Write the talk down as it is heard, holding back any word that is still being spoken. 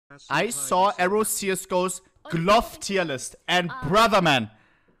I saw Arrow CSGO's glove tier list, and brother man.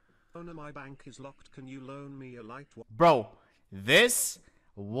 Oh no, my bank is locked. Can you loan me a light one? Bro,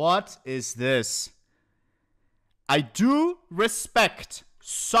 what is this? I do respect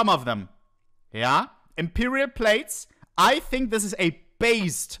some of them. Yeah? Imperial plates. I think this is a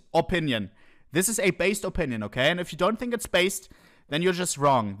based opinion. This is a based opinion, okay? And if you don't think it's based, then you're just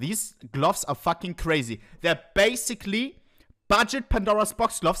wrong. These gloves are fucking crazy. They're basically budget Pandora's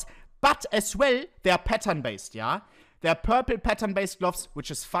box gloves, but as well, they're pattern-based, yeah? They're purple pattern-based gloves,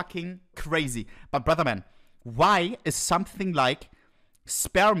 which is fucking crazy. But brother man, why is something like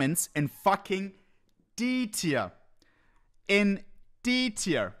Spearmints in fucking D tier? In D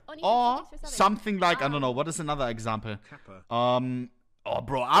tier. Or something like, I don't know, what is another example? Oh,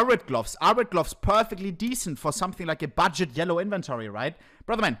 bro, Arid gloves. Arid gloves, perfectly decent for something like a budget yellow inventory, right?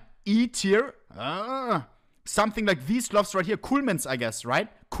 Brother man, E tier. Something like these gloves right here. Cool Mints, I guess, right?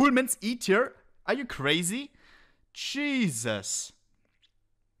 Cool Mints, E tier. Are you crazy? Jesus.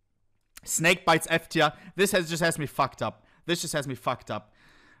 Snake Bites, F tier. This just has me fucked up. This just has me fucked up.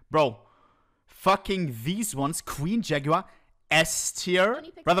 Bro, fucking these ones. Queen Jaguar, S tier.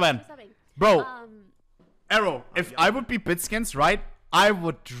 Brother man. Bro, Arrow, if I would be Bitskins, right? I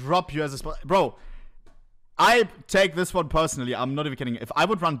would drop you as a spot. Bro, I take this one personally. I'm not even kidding. If I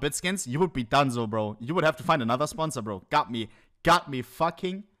would run Bitskins, you would be donezo, bro. You would have to find another sponsor, bro. Got me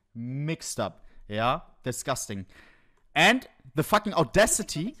fucking mixed up. Yeah? Disgusting. And the fucking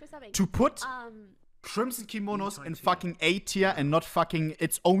audacity to put Crimson Kimonos in fucking A tier and not fucking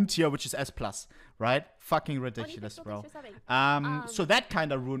its own tier, which is S+. Right? Fucking ridiculous, bro. So that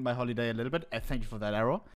kind of ruined my holiday a little bit. Thank you for that, Arrow.